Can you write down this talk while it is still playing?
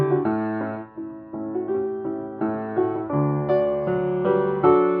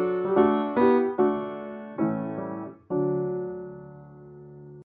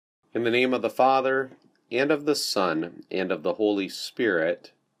name of the Father, and of the Son, and of the Holy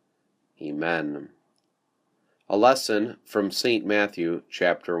Spirit. Amen. A lesson from St. Matthew,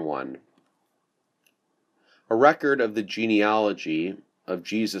 chapter 1. A record of the genealogy of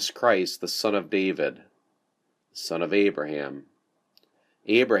Jesus Christ, the son of David, the son of Abraham.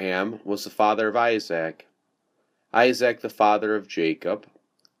 Abraham was the father of Isaac, Isaac the father of Jacob,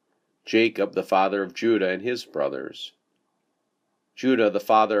 Jacob the father of Judah and his brothers, Judah the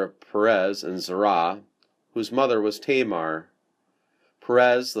father of Perez and Zerah, whose mother was Tamar,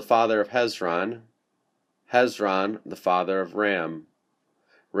 Perez the father of Hezron, Hezron the father of Ram,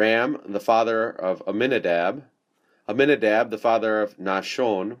 Ram the father of Amminadab, Amminadab the father of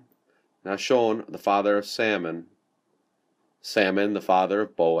Nahshon, Nahshon the father of Salmon, Salmon the father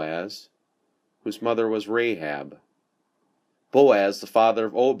of Boaz, whose mother was Rahab, Boaz the father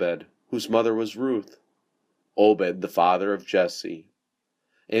of Obed, whose mother was Ruth, Obed the father of Jesse,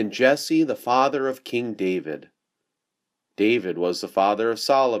 and Jesse the father of King David. David was the father of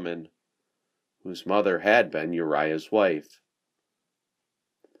Solomon, whose mother had been Uriah's wife.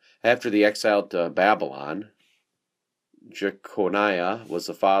 After the exile to Babylon, Jeconiah was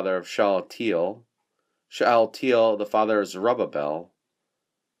the father of Shealtiel, Shealtiel the father of Zerubbabel,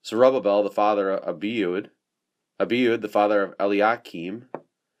 Zerubbabel the father of Abiud, Abiud the father of Eliakim,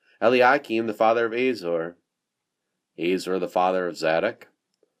 Eliakim the father of Azor, Azor the father of Zadok,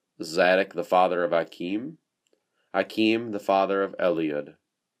 Zadok the father of Achim, Achim the father of Eliud,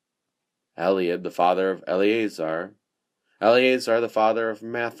 Eliud the father of Eleazar, Eleazar the father of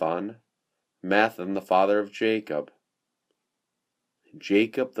Matthan, Matthan the father of Jacob,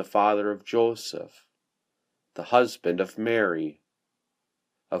 Jacob the father of Joseph, the husband of Mary,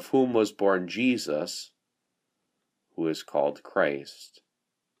 of whom was born Jesus, who is called Christ.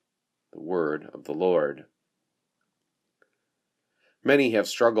 The word of the Lord. Many have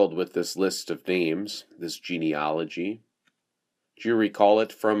struggled with this list of names, this genealogy. Do you recall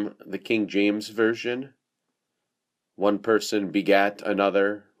it from the King James Version? One person begat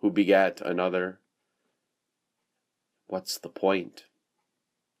another, who begat another. What's the point?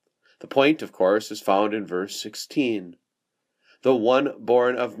 The point, of course, is found in verse 16. The one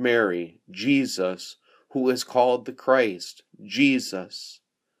born of Mary, Jesus, who is called the Christ, Jesus.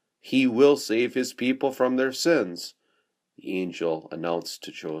 He will save his people from their sins, the angel announced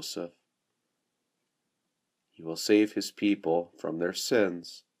to Joseph. He will save his people from their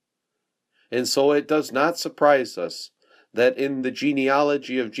sins. And so it does not surprise us that in the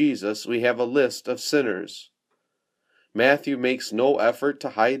genealogy of Jesus we have a list of sinners. Matthew makes no effort to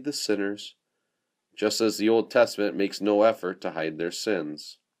hide the sinners, just as the Old Testament makes no effort to hide their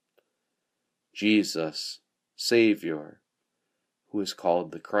sins. Jesus, Savior, who is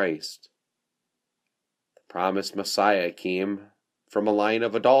called the Christ. The promised Messiah came from a line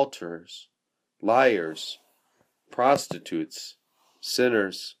of adulterers, liars, prostitutes,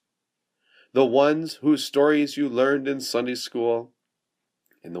 sinners, the ones whose stories you learned in Sunday school,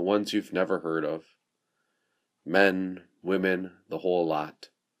 and the ones you've never heard of. Men, women, the whole lot.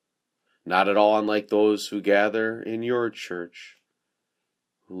 Not at all unlike those who gather in your church,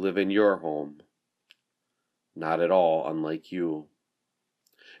 who live in your home. Not at all unlike you.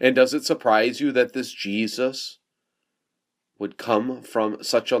 And does it surprise you that this Jesus would come from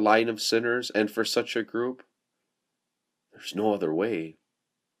such a line of sinners and for such a group? There's no other way.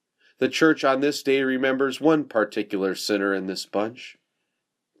 The church on this day remembers one particular sinner in this bunch,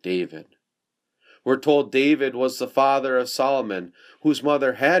 David. We're told David was the father of Solomon, whose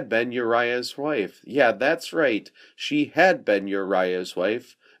mother had been Uriah's wife. Yeah, that's right. She had been Uriah's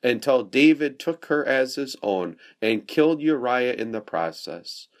wife until David took her as his own and killed Uriah in the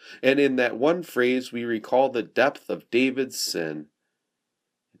process. And in that one phrase we recall the depth of David's sin.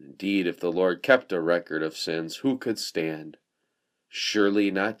 Indeed, if the Lord kept a record of sins, who could stand?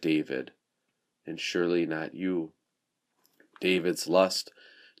 Surely not David, and surely not you. David's lust,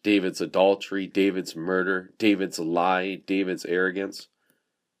 David's adultery, David's murder, David's lie, David's arrogance.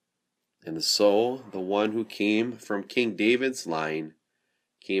 And so, the one who came from King David's line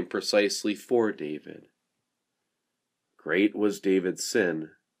came precisely for David. Great was David's sin,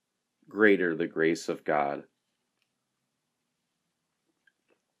 greater the grace of God.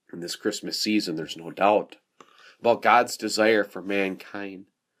 In this Christmas season, there's no doubt about God's desire for mankind,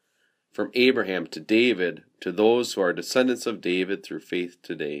 from Abraham to David, to those who are descendants of David through faith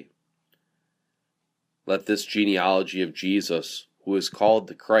today. Let this genealogy of Jesus, who is called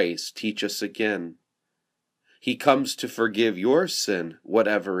the Christ, teach us again. He comes to forgive your sin,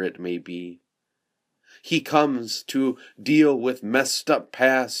 whatever it may be. He comes to deal with messed up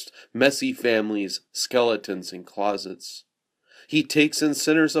past, messy families, skeletons in closets. He takes in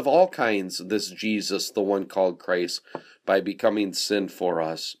sinners of all kinds, this Jesus, the one called Christ, by becoming sin for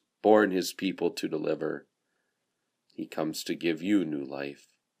us, born his people to deliver. He comes to give you new life.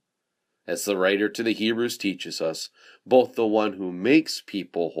 As the writer to the Hebrews teaches us, both the one who makes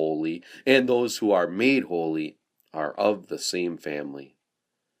people holy and those who are made holy are of the same family.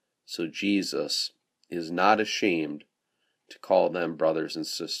 So Jesus is not ashamed to call them brothers and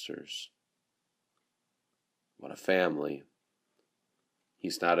sisters. What a family.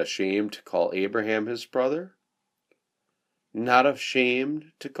 He's not ashamed to call Abraham his brother, not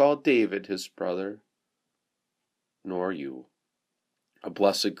ashamed to call David his brother, nor you. A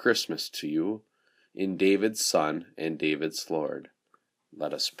blessed Christmas to you, in David's Son and David's Lord.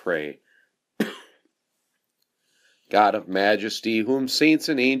 Let us pray. God of majesty, whom saints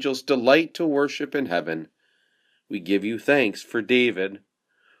and angels delight to worship in heaven, we give you thanks for David,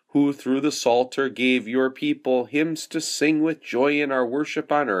 who through the Psalter gave your people hymns to sing with joy in our worship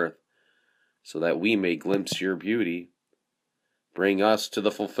on earth, so that we may glimpse your beauty. Bring us to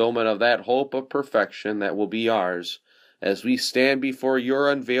the fulfillment of that hope of perfection that will be ours, as we stand before your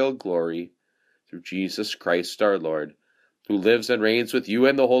unveiled glory, through Jesus Christ our Lord, who lives and reigns with you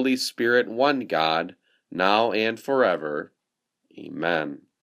and the Holy Spirit, one God, now and forever. Amen.